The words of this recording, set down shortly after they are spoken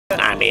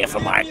me for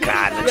my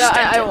car's Yeah,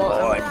 extended I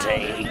won't.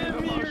 warranty.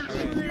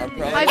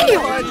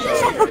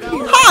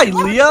 Hi,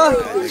 Leah.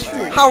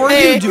 How are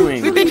you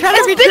doing? We've been trying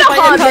to reach been a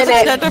hot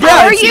minute. Yeah,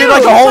 it's been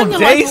like a whole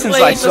day since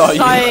I saw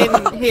you.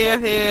 Here.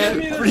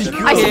 Pretty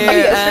cool. I saw you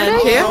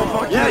yesterday.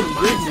 Yeah, you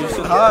did. You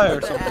said hi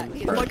or something.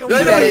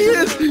 There he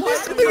is. He's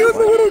sitting on the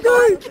little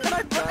guy.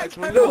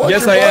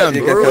 Yes, I am.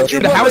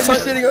 The house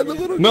sitting on the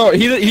little guy. No,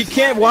 he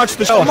can't watch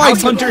the show.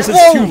 House Hunters is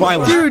too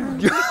violent.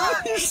 Dude,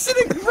 you're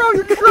sitting, bro.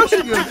 You're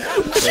crushing him.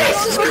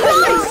 Jesus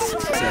Christ.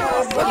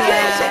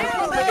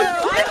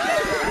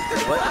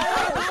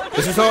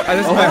 This is my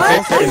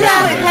favorite. What the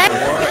heck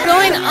is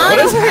going on? What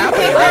is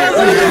happening?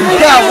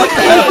 Yeah, what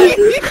the hell?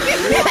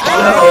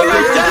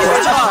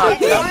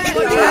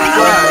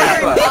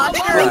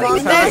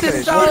 This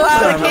is so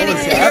loud. I can't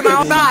even hear my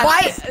own thoughts.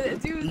 Why?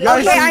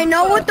 Okay, I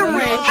know what the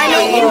rank. I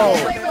know.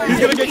 He's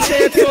gonna get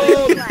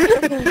canceled.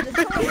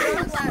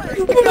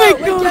 Oh my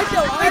god.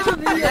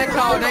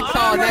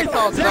 Next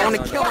call, 'cause I want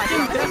to kill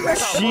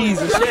myself.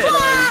 Jesus.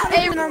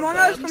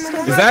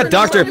 Is that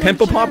Dr.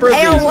 Pimple Popper?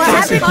 Hey, what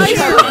happened to you?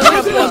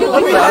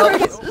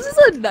 This is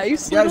a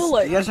nice little You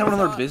like. guys have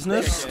another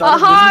business?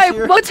 Hi,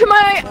 welcome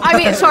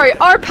to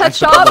our pet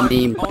shop. Would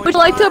you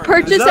like to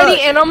purchase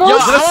any animals?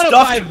 Is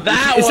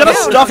that a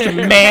stuffed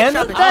man?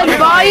 Then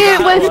buy it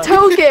with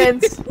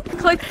tokens.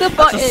 Click the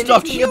button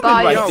stuffed and you human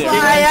buy right it. there.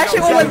 I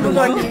actually want the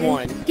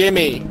one.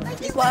 Gimme.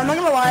 Well, I'm not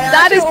gonna lie.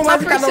 That is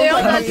not for sale,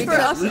 that's for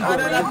us.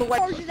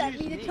 Charges at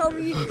me to tell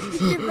me to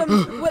give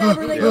them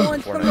whatever they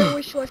want from their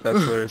wish list. That's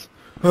hilarious.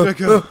 You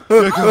good,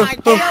 my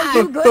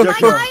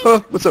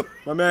guy? What's up?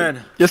 My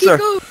man. Yes, sir.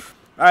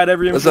 Alright,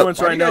 every What's up?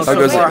 influencer right now How so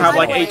goes far it? have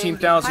like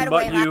 18,000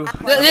 but you.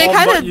 They All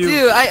kind but of you.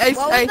 do. What I was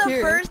the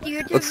hear. first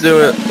YouTube Let's do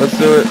it. Let's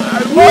do it. I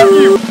love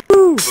you!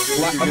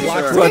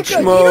 Clutch You better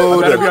be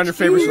mode. on your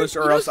favorites list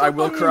or else I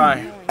will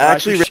cry. I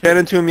actually ran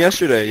into him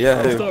yesterday.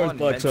 Yeah. dude. We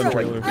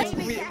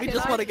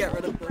just want to get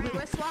rid of them.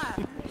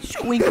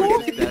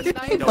 Squinkle?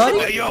 Hey, buddy.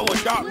 Hey, yo,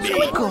 what got me?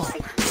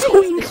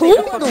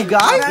 Squinkle? Little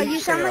guy? You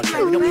sound like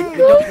my Little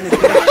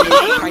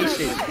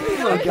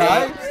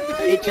guy?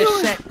 It just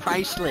set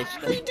price list.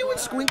 What are you doing,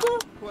 Squinkle?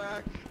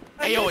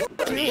 Hey, yo,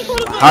 it's me.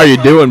 How you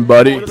doing,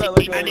 buddy?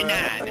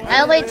 $8.99.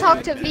 I only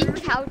talk to V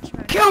Couch.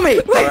 Kill me!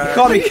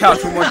 Call me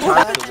Couch one more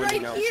time.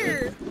 Right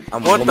here.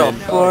 What the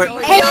fuck?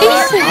 Hey, I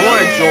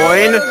want to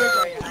join.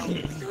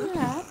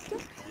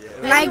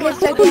 Can I get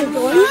second join?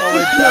 Oh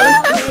my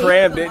god, you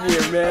crammed in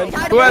here, man.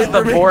 Who has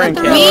the boring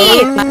camera?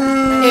 Me!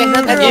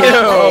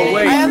 Oh,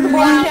 wait. I have the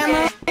boring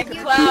camera.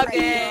 Cloud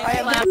game.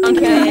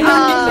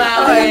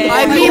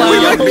 I mean, we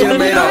look Being a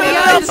made up.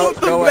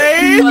 Go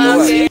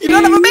away. You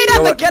don't have a made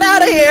up, get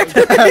out of here!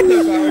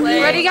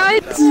 Ready,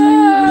 guys?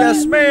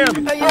 Yes, ma'am.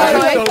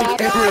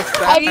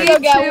 I can go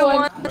get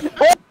one.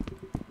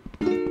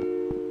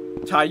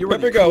 Ty, you were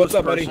the Pepper, go. What's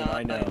up, coolest buddy? person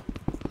I know.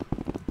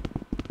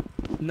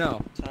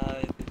 No.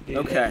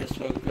 Okay.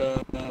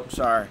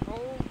 Sorry.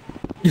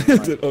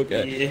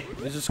 Okay.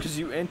 It's just because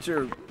you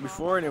enter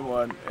before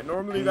anyone, and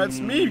normally that's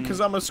me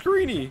because I'm a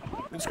screeny.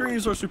 And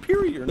screenies are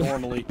superior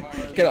normally.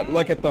 Get up,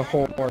 look at the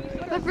horn.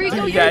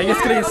 Yeah,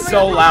 it's gonna get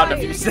so loud in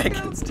a few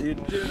seconds,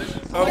 dude.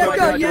 Oh my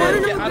god, Get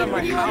out of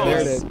my house. There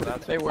it is.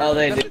 Oh,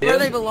 they do. Where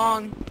they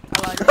belong.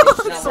 Let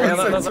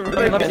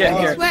me get in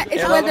here.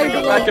 It's where they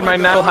belong. Back in my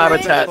natural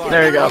habitat.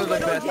 There you go.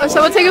 Oh,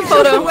 someone take a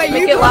photo. Make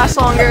it last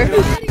longer.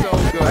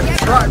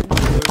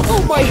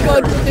 Oh my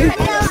god, dude.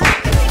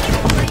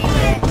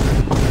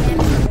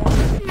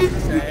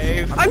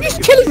 I'm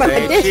just chilling by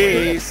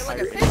this.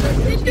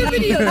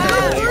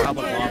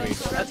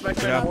 That's my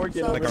friend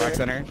Morgan. Like a rec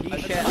center.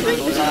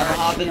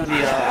 I'll be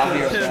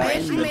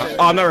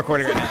Oh, I'm not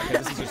recording right now. Okay,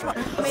 this is just right.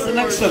 What's the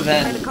next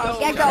event?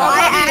 Yeah, go.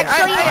 I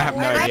I have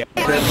no idea.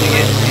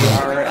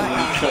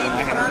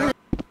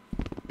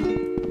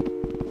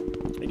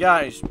 Hey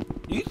guys,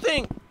 do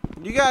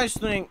you guys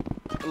think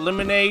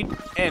lemonade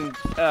and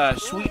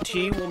sweet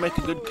tea will make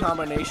a good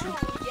combination?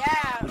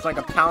 Yeah. There's like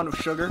a pound of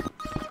sugar,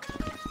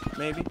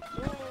 maybe.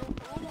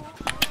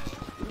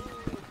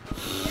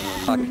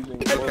 What the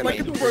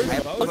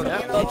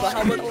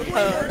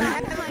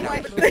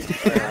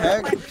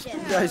heck? You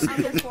guys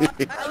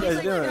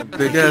doing?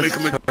 Big ass.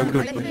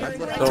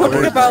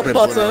 Talking about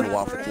butter.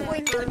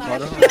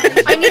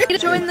 I need to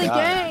join the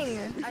gang.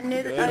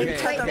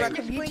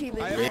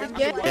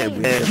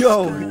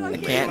 Yo!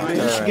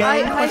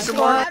 Hi,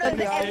 squad.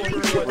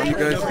 What are you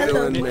guys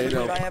doing, made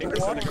up?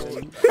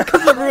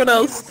 Because everyone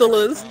else still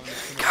is.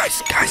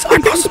 Guys, I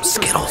bought some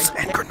Skittles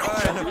and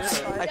granola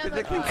bars.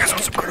 You guys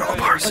want some granola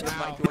bars?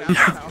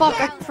 Fuck,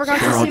 I forgot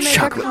They're to all see my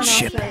chocolate background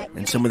chip, outfit.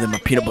 and some of them are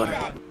peanut butter.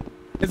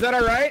 Is that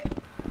alright?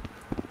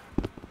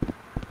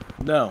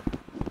 No.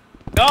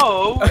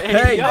 No!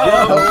 Hey, yo!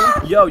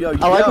 Yo. Hey,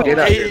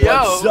 yo!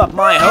 What's up,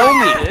 my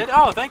homie?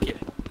 Oh, thank you.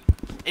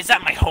 Is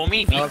that my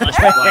homie?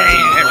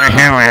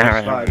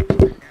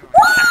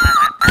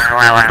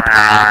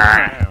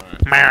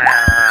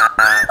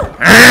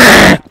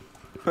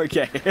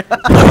 Okay.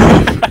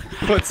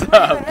 What's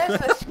up?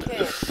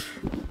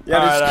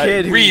 Yeah, this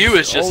kid who's Ryu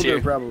is just older,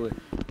 here. probably.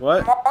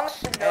 What?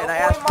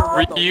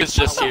 Ryu is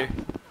just here.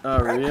 Oh,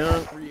 really?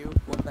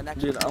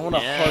 Dude, I want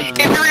to hug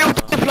you.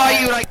 Multiply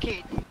you like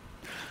kids.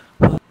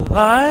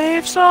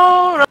 Life's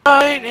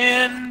alright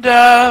in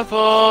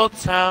Devil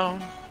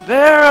Town.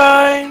 They're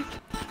right.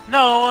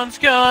 No one's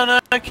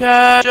gonna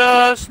catch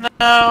us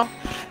now.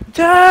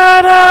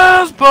 Dad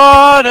has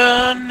bought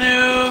a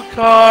new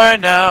car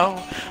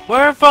now.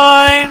 We're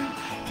fine.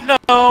 No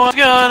one's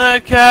gonna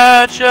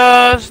catch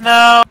us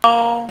now.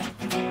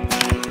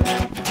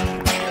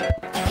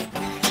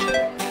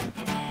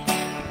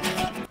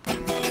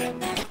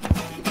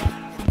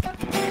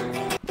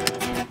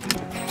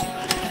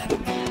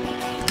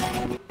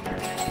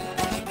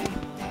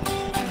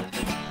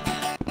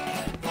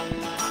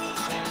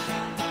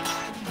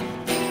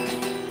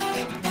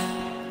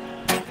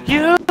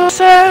 You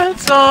said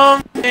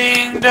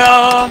something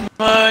dumb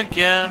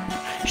again.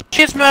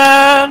 She's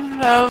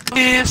mad, at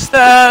least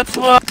that's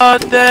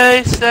what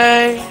they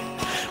say.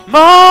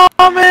 Mom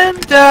and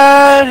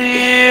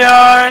Daddy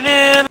aren't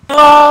in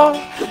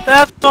love.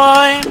 That's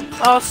fine,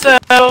 I'll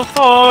settle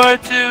for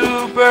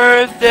 2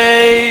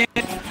 birthdays.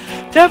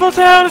 Devil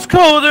Town is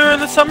colder in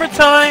the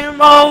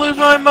summertime. I'll lose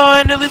my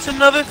mind at least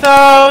another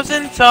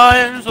 1,000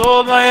 times.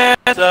 Hold my hand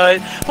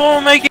tight,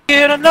 won't make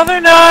it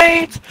another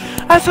night.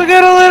 I still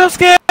get a little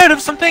scared of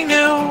something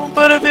new,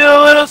 but I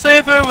feel a little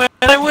safer when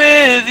I'm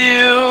with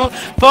you.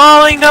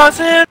 Falling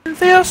doesn't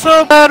feel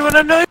so bad when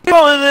I know you're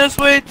falling this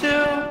way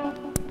too.